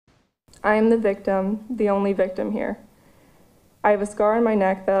I am the victim, the only victim here. I have a scar on my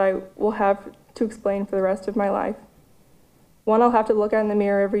neck that I will have to explain for the rest of my life. One I'll have to look at in the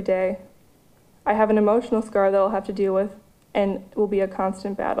mirror every day. I have an emotional scar that I'll have to deal with, and it will be a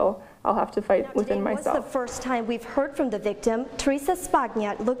constant battle I'll have to fight within myself. Today was the first time we've heard from the victim. Teresa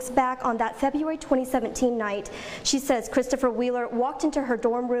Spagnat looks back on that February 2017 night. She says Christopher Wheeler walked into her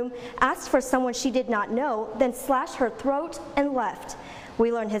dorm room, asked for someone she did not know, then slashed her throat and left.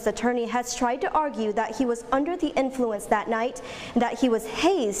 Wheeler and his attorney has tried to argue that he was under the influence that night and that he was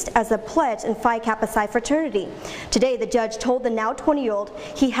hazed as a pledge in Phi Kappa Psi fraternity. Today, the judge told the now 20-year-old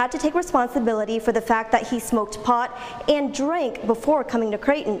he had to take responsibility for the fact that he smoked pot and drank before coming to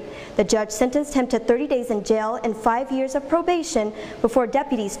Creighton. The judge sentenced him to 30 days in jail and 5 years of probation before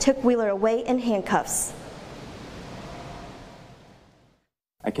deputies took Wheeler away in handcuffs.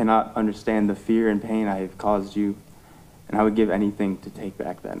 I cannot understand the fear and pain I have caused you, and I would give anything to take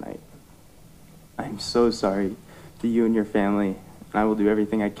back that night. I am so sorry to you and your family, and I will do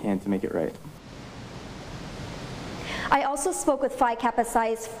everything I can to make it right. I also spoke with Phi Kappa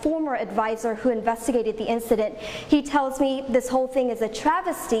Psi's former advisor who investigated the incident. He tells me this whole thing is a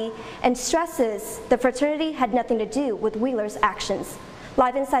travesty and stresses the fraternity had nothing to do with Wheeler's actions.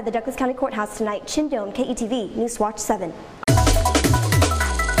 Live inside the Douglas County Courthouse tonight, Chinh Doan, KETV, Newswatch 7.